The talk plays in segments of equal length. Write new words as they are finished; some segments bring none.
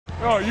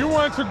Oh, you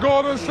went to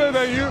Golden State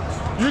and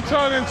you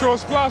turned into a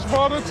splash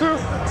baller too?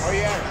 Oh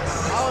yeah,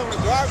 I don't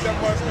even drive that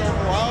much no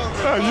more.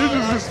 You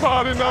just be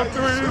spotting up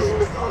threes.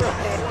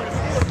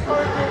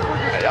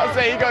 Y'all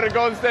say he go to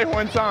Golden State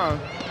one time.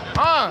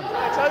 I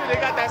told you they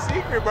got that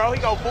secret, bro.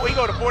 He go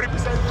to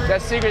 40%.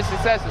 That secret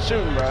success is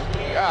shooting, bro.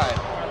 God.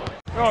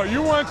 Oh,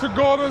 you went to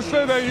Golden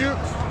State and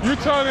you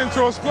turned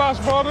into a splash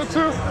baller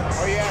too?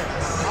 Oh yeah,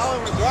 I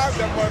don't even drive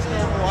that much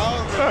no more.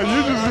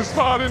 You just be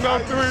spotting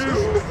up threes.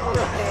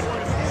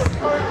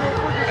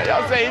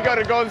 Y'all say he go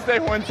to Golden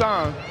State one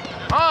time.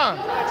 I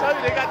told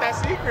you they got that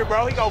secret,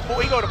 bro. He go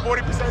to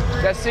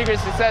 40%. That secret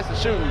success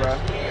is shooting, bro.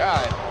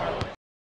 God.